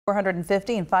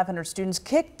450 and 500 students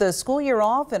kicked the school year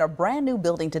off in a brand new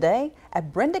building today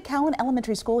at Brenda Cowan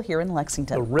Elementary School here in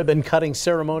Lexington. The ribbon cutting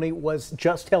ceremony was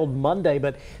just held Monday,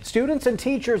 but students and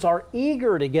teachers are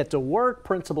eager to get to work.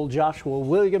 Principal Joshua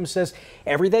Williams says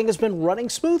everything has been running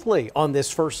smoothly on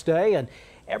this first day, and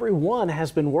everyone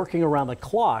has been working around the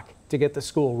clock to get the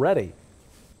school ready.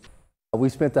 We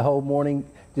spent the whole morning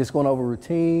just going over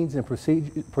routines and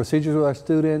procedures with our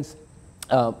students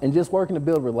and just working to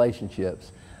build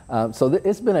relationships.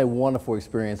 It's been a wonderful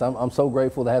experience. I'm so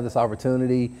grateful to have this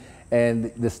opportunity, and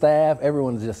the staff,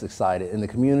 everyone's just excited, and the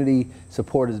community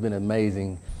support has been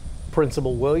amazing.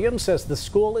 Principal Williams says the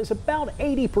school is about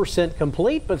 80%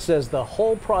 complete, but says the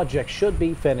whole project should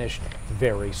be finished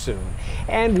very soon.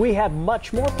 And we have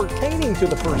much more pertaining to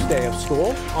the first day of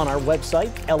school on our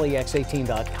website,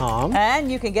 lex18.com. And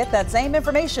you can get that same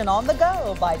information on the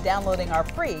go by downloading our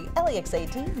free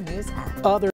LEX18 News app.